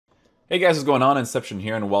Hey guys, what's going on? Inception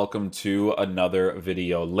here, and welcome to another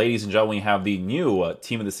video. Ladies and gentlemen, we have the new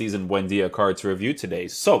Team of the Season Buendia card to review today.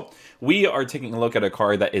 So, we are taking a look at a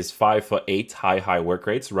card that is 5'8", high work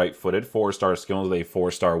rates, right-footed, 4-star skills with a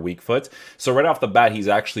 4-star weak foot. So right off the bat, he's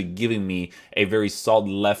actually giving me a very solid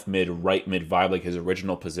left mid, right mid vibe like his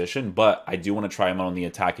original position, but I do want to try him out on the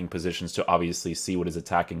attacking positions to obviously see what his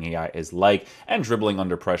attacking AI is like, and dribbling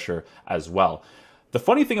under pressure as well. The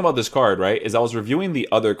funny thing about this card, right, is I was reviewing the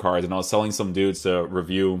other cards and I was telling some dudes to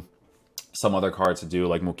review some other cards to do,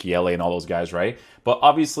 like Mukiele and all those guys, right? But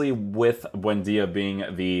obviously, with Buendia being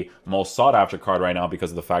the most sought-after card right now because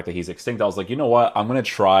of the fact that he's extinct, I was like, you know what? I'm going to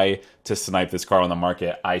try to snipe this card on the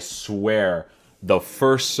market. I swear, the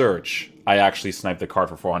first search, I actually sniped the card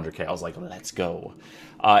for 400k. I was like, let's go.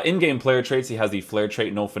 In-game player traits, he has the flare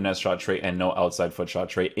trait, no finesse shot trait, and no outside foot shot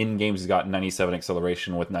trait. In-games, he's got 97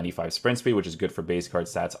 acceleration with 95 sprint speed, which is good for base card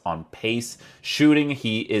stats on pace. Shooting,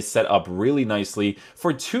 he is set up really nicely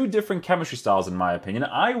for two different chemistry styles, in my opinion.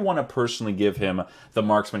 I want to personally give him the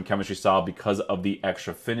marksman chemistry style because of the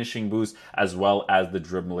extra finishing boost, as well as the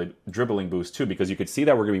dribbling boost, too, because you could see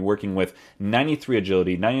that we're going to be working with 93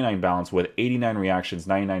 agility, 99 balance, with 89 reactions,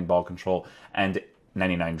 99 ball control, and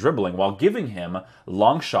 99 dribbling, while giving him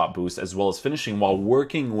long shot boost as well as finishing while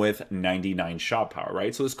working with 99 shot power,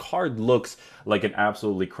 right? So this card looks like an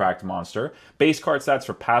absolutely cracked monster. Base card stats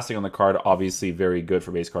for passing on the card, obviously very good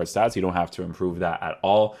for base card stats. You don't have to improve that at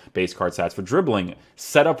all. Base card stats for dribbling,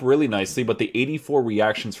 set up really nicely, but the 84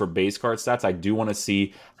 reactions for base card stats, I do want to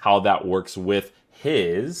see how that works with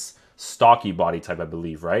his stocky body type, I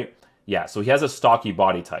believe, right? Yeah, so he has a stocky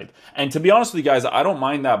body type. And to be honest with you guys, I don't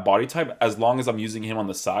mind that body type as long as I'm using him on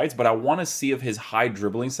the sides, but I want to see if his high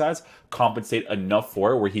dribbling stats compensate enough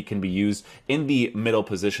for it where he can be used in the middle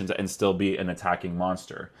positions and still be an attacking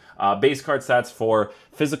monster. Base card stats for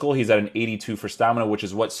physical, he's at an 82 for stamina, which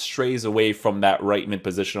is what strays away from that right mid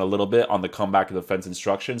position a little bit on the comeback of defense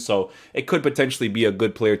instruction. So it could potentially be a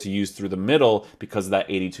good player to use through the middle because of that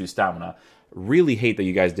 82 stamina. Really hate that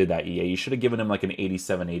you guys did that, EA. You should have given him like an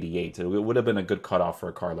 87, 88. It would have been a good cutoff for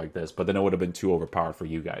a card like this, but then it would have been too overpowered for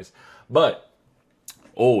you guys. But,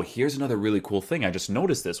 oh, here's another really cool thing. I just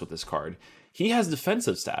noticed this with this card. He has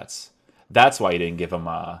defensive stats. That's why you didn't give him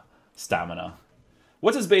stamina.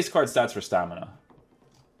 What's his base card stats for stamina?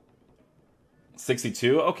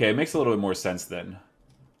 62? Okay, it makes a little bit more sense then.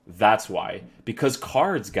 That's why. Because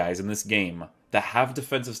cards, guys, in this game that have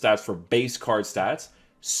defensive stats for base card stats,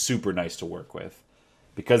 super nice to work with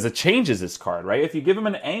because it changes this card, right? If you give him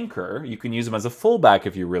an anchor, you can use him as a fullback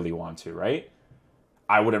if you really want to, right?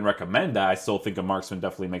 I wouldn't recommend that. I still think a marksman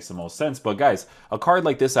definitely makes the most sense. But guys, a card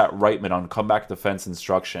like this at right mid on comeback defense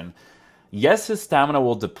instruction, yes, his stamina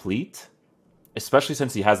will deplete, especially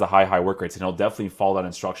since he has the high work rates, and he'll definitely follow that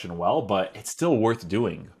instruction well, but it's still worth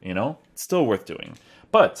doing, you know? It's still worth doing.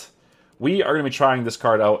 But we are going to be trying this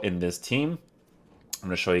card out in this team. I'm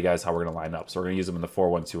going to show you guys how we're going to line up. So we're going to use them in the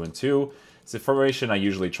 4-1-2-2. It's the formation I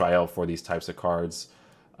usually try out for these types of cards.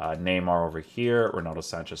 Neymar over here. Ronaldo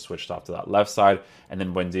Sanchez switched off to that left side. And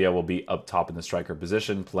then Buendia will be up top in the striker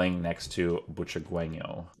position, playing next to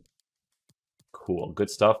Buchagueño. Cool. Good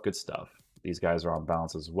stuff. Good stuff. These guys are on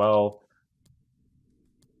balance as well.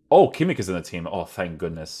 Oh, Kimmich is in the team. Oh, thank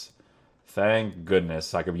goodness. Thank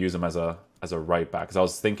goodness I could use him as a right back. Because I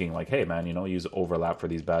was thinking, like, hey, man, you know, use overlap for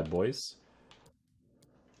these bad boys.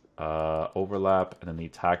 Overlap, and then the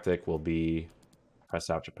tactic will be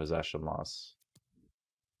press after possession loss.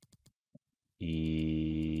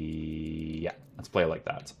 Yeah, let's play it like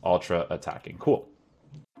that. Ultra attacking. Cool.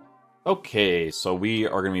 Okay, so we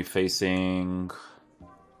are going to be facing...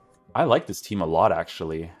 I like this team a lot,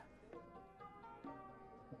 actually.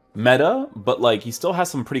 Meta, but like he still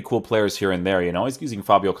has some pretty cool players here and there, you know? He's using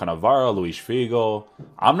Fabio Cannavaro, Luis Figo.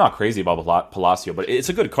 I'm not crazy about Palacio, but it's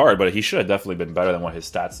a good card, but he should have definitely been better than what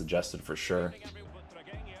his stats suggested for sure.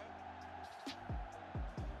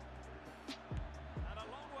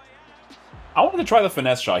 I wanted to try the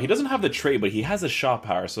finesse shot. He doesn't have the trait, but he has a shot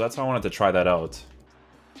power, so that's why I wanted to try that out.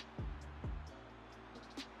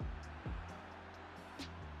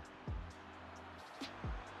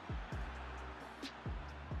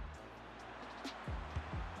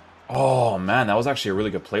 Oh, man, that was actually a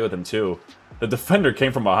really good play with him, too. The defender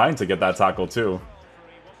came from behind to get that tackle, too.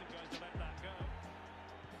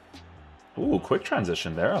 Ooh, quick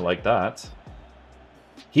transition there. I like that.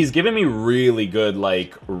 He's giving me really good,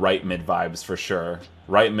 like, right mid vibes, for sure.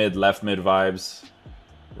 Right mid, left mid vibes.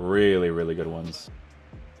 Really, really good ones.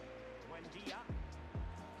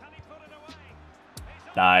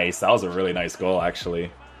 Nice. That was a really nice goal,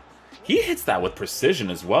 actually. He hits that with precision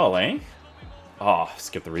as well, eh? Oh,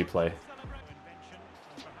 skip the replay.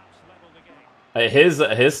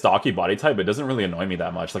 His stocky body type, it doesn't really annoy me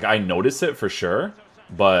that much. Like, I notice it for sure,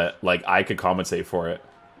 but, like, I could compensate for it.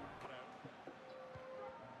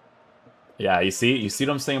 Yeah, you see what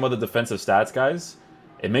I'm saying about the defensive stats, guys?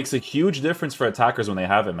 It makes a huge difference for attackers when they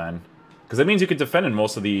have it, man. Because it means you can defend in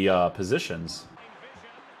most of the positions.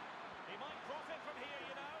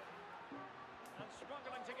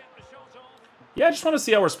 Yeah, I just want to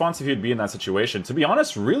see how responsive he'd be in that situation. To be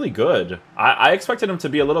honest, really good. I expected him to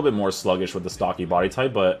be a little bit more sluggish with the stocky body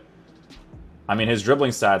type, but... I mean, his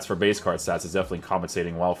dribbling stats for base card stats is definitely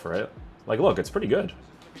compensating well for it. Like, look, it's pretty good.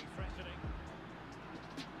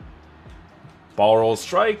 Ball roll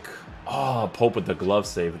strike. Oh, Pope with the glove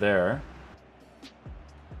save there.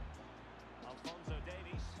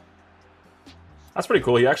 That's pretty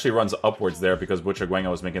cool. He actually runs upwards there because Buendia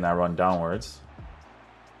was making that run downwards.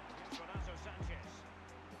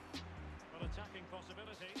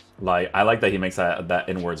 Like, I like that he makes that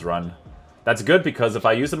inwards run. That's good because if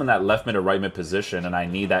I use him in that left mid or right mid position and I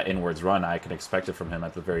need that inwards run, I can expect it from him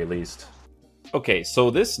at the very least. Okay,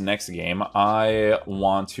 so this next game, I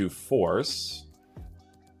want to force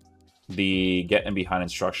the get in behind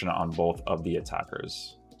instruction on both of the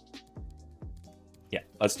attackers. Yeah,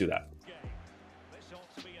 let's do that.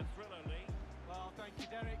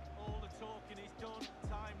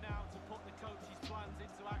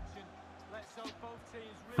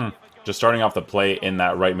 Just starting off the play in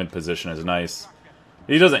that right mid position is nice.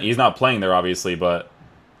 He's not playing there obviously, but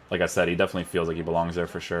like I said, he definitely feels like he belongs there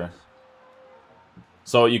for sure.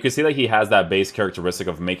 So you can see that he has that base characteristic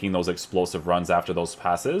of making those explosive runs after those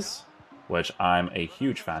passes, which I'm a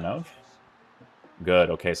huge fan of. Good,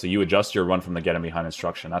 okay, so you adjust your run from the get in behind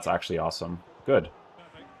instruction. That's actually awesome. Good.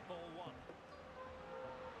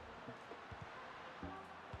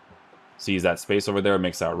 Sees that space over there,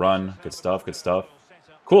 makes that run. Good stuff, good stuff.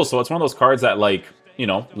 Cool, so it's one of those cards that, like, you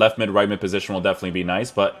know, left mid, right mid position will definitely be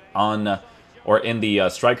nice, but on, or in the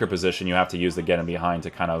striker position, you have to use the get in behind to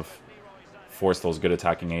kind of force those good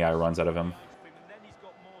attacking AI runs out of him.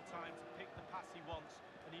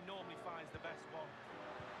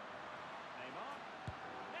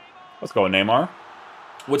 Let's go, Neymar.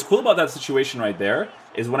 What's cool about that situation right there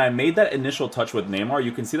is when I made that initial touch with Neymar,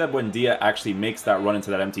 you can see that Buendia actually makes that run into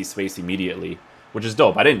that empty space immediately, which is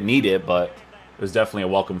dope. I didn't need it, but it was definitely a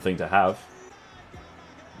welcome thing to have.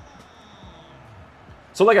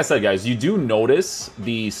 So like I said, guys, you do notice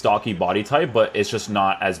the stocky body type, but it's just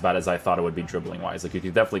not as bad as I thought it would be dribbling-wise. Like, you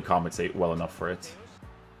could definitely compensate well enough for it.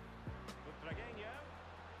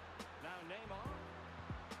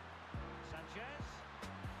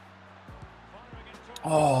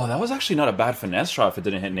 Oh, that was actually not a bad finesse shot if it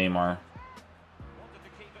didn't hit Neymar.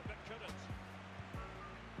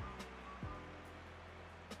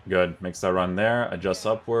 Good. Makes that run there. Adjusts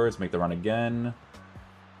upwards. Make the run again.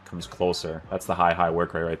 Comes closer. That's the high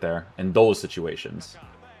work rate right there. In those situations.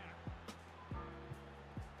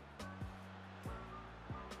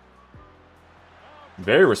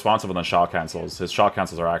 Very responsive on the shot cancels. His shot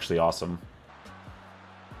cancels are actually awesome.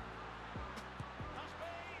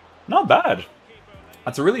 Not bad.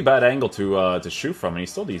 That's a really bad angle to shoot from, and he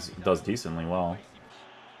still does decently well.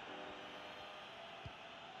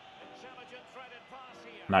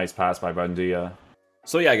 Nice pass by Buendia.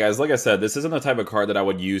 So yeah, guys, like I said, this isn't the type of card that I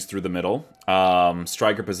would use through the middle.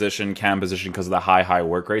 Striker position, cam position, because of the high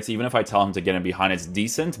work rates. Even if I tell him to get in behind, it's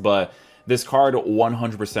decent, but this card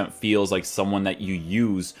 100% feels like someone that you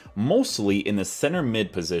use mostly in the center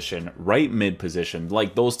mid position, right mid position,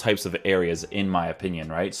 like those types of areas, in my opinion,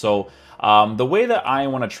 right? So the way that I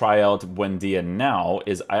want to try out Buendia now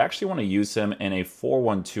is I actually want to use him in a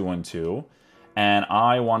 4-1-2-1-2, and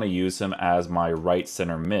I want to use him as my right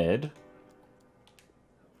center mid.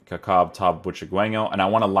 Kakab, top, Buendia, and I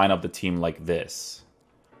want to line up the team like this.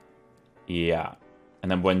 Yeah. And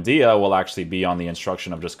then Buendia will actually be on the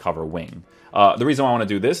instruction of just cover wing. The reason why I want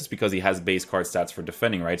to do this is because he has base card stats for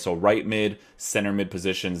defending, right? So right mid, center mid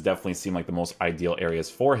positions definitely seem like the most ideal areas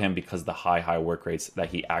for him because of the high work rates that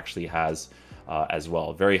he actually has as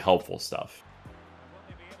well. Very helpful stuff.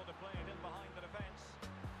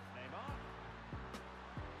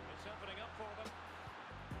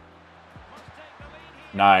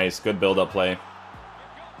 Nice, good build-up play.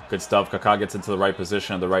 Good stuff. Kaká gets into the right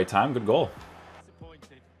position at the right time. Good goal.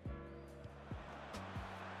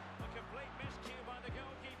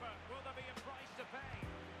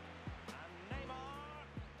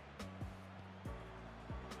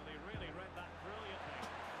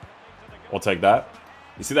 We'll take that.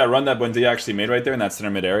 You see that run that Buendia actually made right there in that center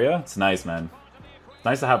mid area? It's nice, man. It's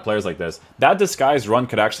nice to have players like this. That disguised run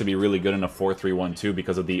could actually be really good in a 4-3-1-2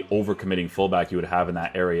 because of the overcommitting fullback you would have in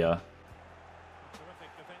that area.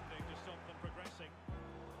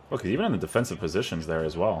 Look, he's even in the defensive positions there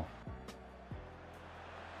as well.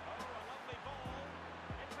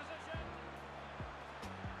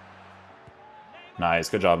 Nice.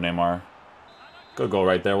 Good job, Neymar. Good goal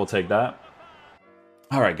right there. We'll take that.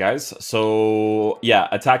 All right, guys. So, yeah,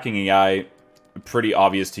 attacking AI, pretty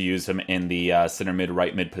obvious to use him in the center mid,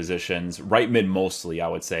 right mid positions. Right mid mostly, I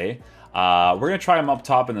would say. We're going to try him up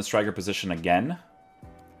top in the striker position again.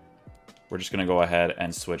 We're just going to go ahead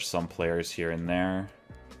and switch some players here and there.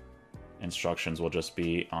 Instructions will just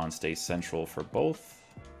be on stay central for both.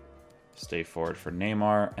 Stay forward for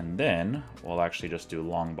Neymar. And then we'll actually just do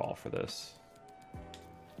long ball for this.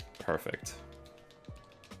 Perfect.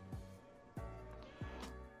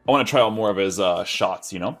 I want to try out more of his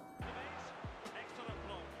shots, you know?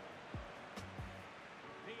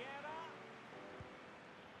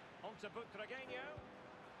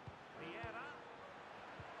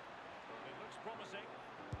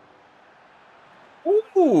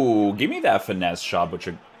 Ooh, give me that finesse shot,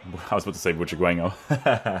 Butcher. I was about to say Butcher-Gueño.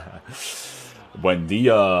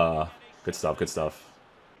 Buendia. Good stuff, good stuff.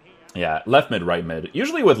 Yeah, left mid, right mid.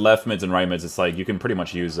 Usually with left mids and right mids, it's like you can pretty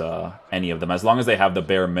much use any of them as long as they have the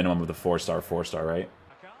bare minimum of the 4-star, right?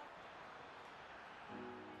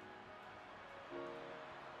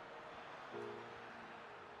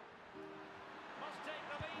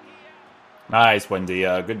 Nice,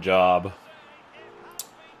 Buendia. Good job.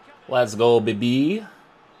 Let's go, baby.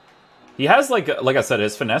 He has, like I said,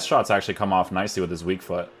 his finesse shots actually come off nicely with his weak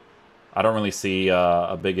foot. I don't really see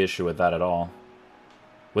a big issue with that at all.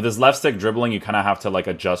 With his left stick dribbling, you kind of have to like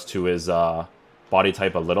adjust to his body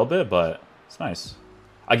type a little bit, but it's nice.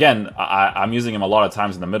 Again, I'm using him a lot of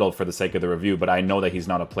times in the middle for the sake of the review, but I know that he's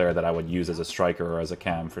not a player that I would use as a striker or as a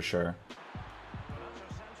cam for sure.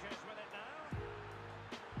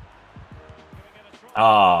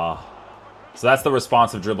 So that's the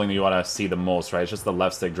responsive dribbling that you want to see the most, right? It's just the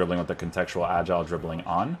left stick dribbling with the contextual agile dribbling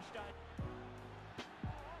on.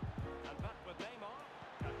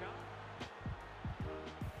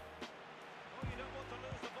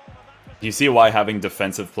 Do you see why having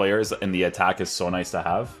defensive players in the attack is so nice to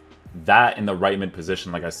have? That in the right mid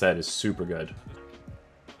position, like I said, is super good.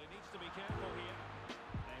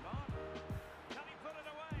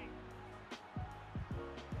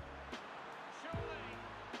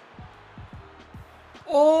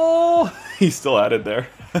 Oh, he still had it there.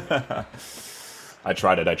 I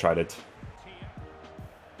tried it.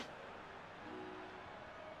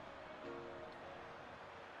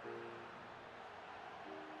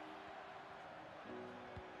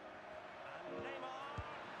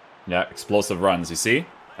 Yeah, explosive runs, you see?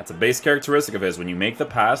 That's a base characteristic of his. When you make the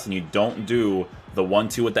pass and you don't do the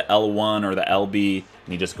 1-2 with the L1 or the LB,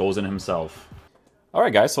 and he just goes in himself.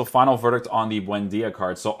 Alright guys, so final verdict on the Buendia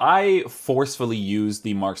card. So I forcefully used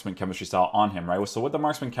the marksman chemistry style on him, right? So with the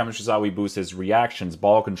marksman chemistry style, we boost his reactions,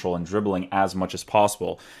 ball control, and dribbling as much as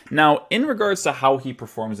possible. Now, in regards to how he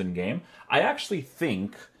performs in game, I actually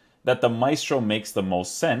think that the Maestro makes the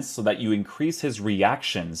most sense so that you increase his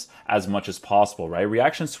reactions as much as possible, right?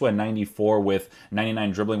 Reactions to a 94 with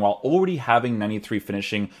 99 dribbling while already having 93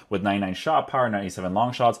 finishing with 99 shot power, 97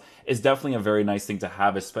 long shots is definitely a very nice thing to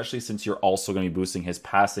have, especially since you're also going to be boosting his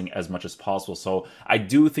passing as much as possible. So I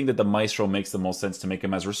do think that the Maestro makes the most sense to make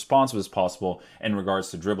him as responsive as possible in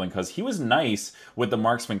regards to dribbling, because he was nice with the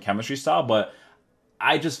marksman chemistry style, but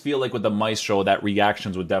I just feel like with the Maestro, that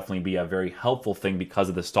reactions would definitely be a very helpful thing because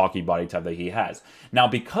of the stocky body type that he has. Now,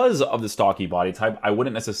 because of the stocky body type, I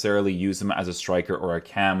wouldn't necessarily use him as a striker or a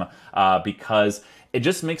cam because it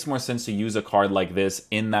just makes more sense to use a card like this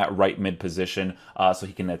in that right mid position so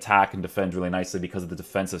he can attack and defend really nicely because of the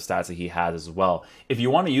defensive stats that he has as well. If you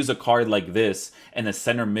want to use a card like this in the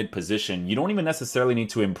center mid position, you don't even necessarily need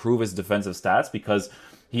to improve his defensive stats because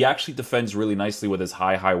he actually defends really nicely with his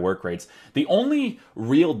high work rates. The only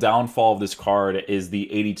real downfall of this card is the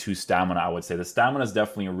 82 stamina, I would say. The stamina is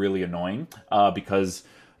definitely really annoying because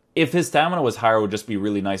if his stamina was higher, it would just be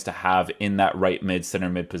really nice to have in that right mid, center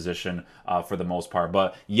mid position for the most part.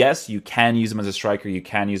 But yes, you can use him as a striker. You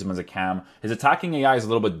can use him as a cam. His attacking AI is a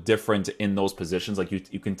little bit different in those positions. Like you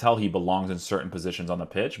can tell he belongs in certain positions on the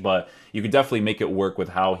pitch, but you could definitely make it work with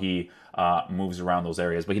how he moves around those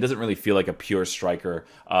areas. But he doesn't really feel like a pure striker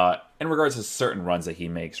in regards to certain runs that he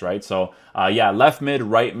makes, right? So yeah, left mid,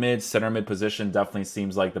 right mid, center mid position definitely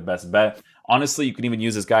seems like the best bet. Honestly, you can even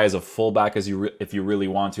use this guy as a fullback if you really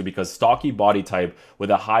want to, because stocky body type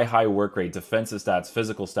with a high work rate, defensive stats,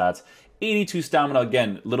 physical stats, 82 stamina.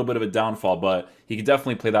 Again, a little bit of a downfall, but he can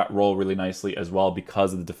definitely play that role really nicely as well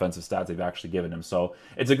because of the defensive stats they've actually given him. So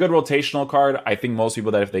it's a good rotational card. I think most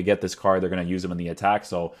people that if they get this card, they're going to use him in the attack.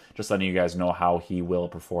 So just letting you guys know how he will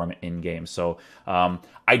perform in game. So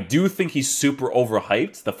I do think he's super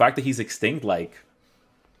overhyped. The fact that he's extinct, like,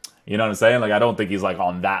 you know what I'm saying? Like, I don't think he's like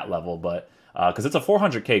on that level, but because it's a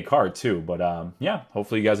 400k card too. But yeah,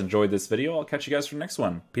 hopefully you guys enjoyed this video. I'll catch you guys for the next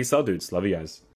one. Peace out, dudes. Love you guys.